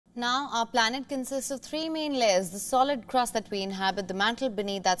now, our planet consists of three main layers: the solid crust that we inhabit, the mantle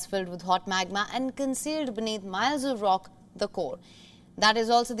beneath that's filled with hot magma, and concealed beneath miles of rock, the core. That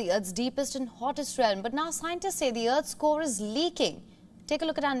is also the Earth's deepest and hottest realm. But now scientists say the Earth's core is leaking. Take a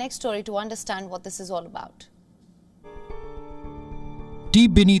look at our next story to understand what this is all about.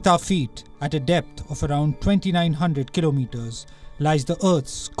 Deep beneath our feet, at a depth of around 2,900 kilometers, lies the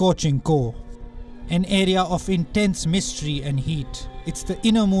Earth's scorching core. An area of intense mystery and heat. It's the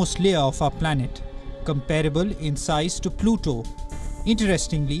innermost layer of our planet, comparable in size to Pluto.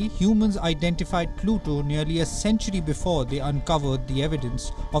 Interestingly, humans identified Pluto nearly a century before they uncovered the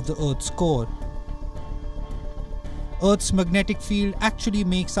evidence of the Earth's core. Earth's magnetic field actually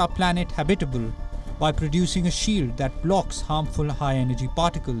makes our planet habitable by producing a shield that blocks harmful high-energy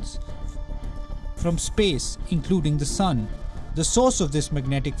particles from space, including the Sun. The source of this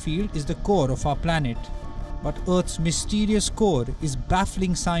magnetic field is the core of our planet. But Earth's mysterious core is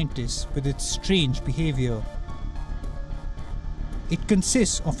baffling scientists with its strange behavior. It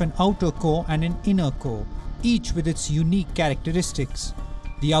consists of an outer core and an inner core, each with its unique characteristics.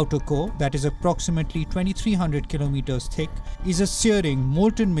 The outer core, that is approximately 2,300 kilometers thick, is a searing,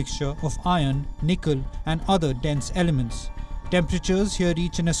 molten mixture of iron, nickel, and other dense elements. Temperatures here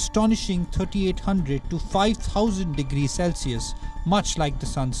reach an astonishing 3,800 to 5,000 degrees Celsius, much like the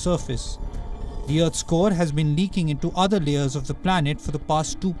Sun's surface. The Earth's core has been leaking into other layers of the planet for the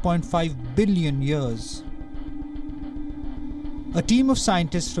past 2.5 billion years. A team of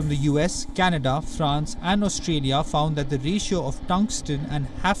scientists from the US, Canada, France, and Australia found that the ratio of tungsten and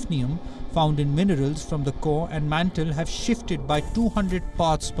hafnium found in minerals from the core and mantle have shifted by 200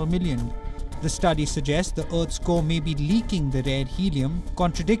 parts per million. The study suggests the Earth's core may be leaking the rare helium,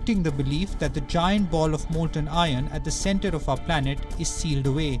 contradicting the belief that the giant ball of molten iron at the center of our planet is sealed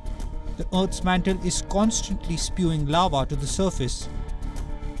away. The Earth's mantle is constantly spewing lava to the surface.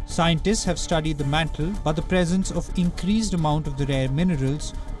 Scientists have studied the mantle, but the presence of increased amount of the rare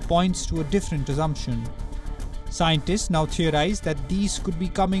minerals points to a different assumption. Scientists now theorize that these could be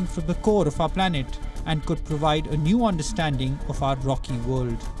coming from the core of our planet and could provide a new understanding of our rocky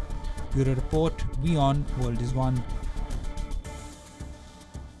world. Bureau Report, WION World is One.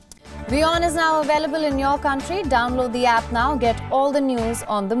 WION is now available in your country. Download the app now. Get all the news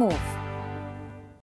on the move.